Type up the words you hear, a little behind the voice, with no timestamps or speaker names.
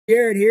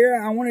Jared here.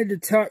 I wanted to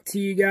talk to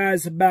you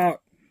guys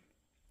about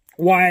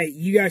why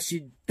you guys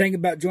should think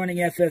about joining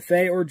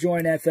FFA or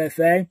join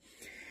FFA.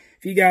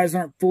 If you guys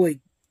aren't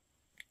fully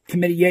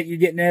committed yet, you're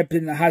getting up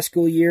in the high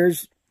school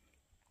years,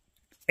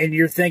 and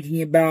you're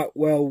thinking about,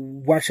 well,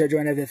 why should I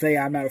join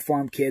FFA? I'm not a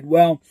farm kid.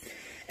 Well,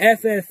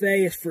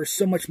 FFA is for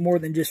so much more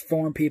than just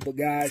farm people,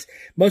 guys.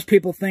 Most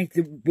people think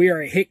that we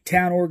are a hick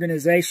town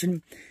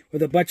organization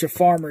with a bunch of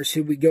farmers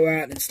who we go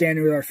out and stand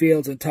in our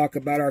fields and talk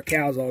about our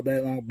cows all day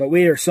long. But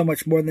we are so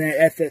much more than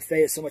that.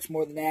 FFA is so much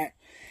more than that.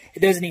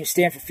 It doesn't even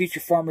stand for Future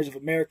Farmers of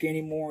America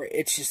anymore.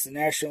 It's just a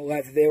national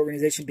FFA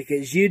organization,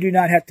 because you do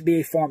not have to be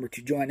a farmer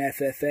to join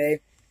FFA.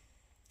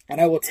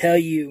 And I will tell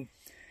you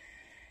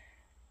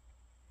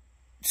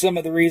some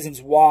of the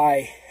reasons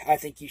why I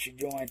think you should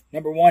join.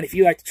 Number one, if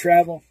you like to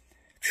travel,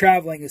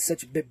 traveling is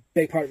such a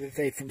big part of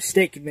FFA, from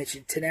state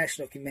convention to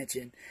national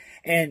convention.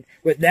 And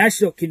with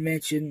national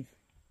convention,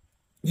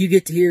 you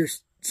get to hear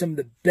some of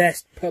the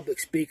best public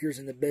speakers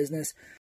in the business.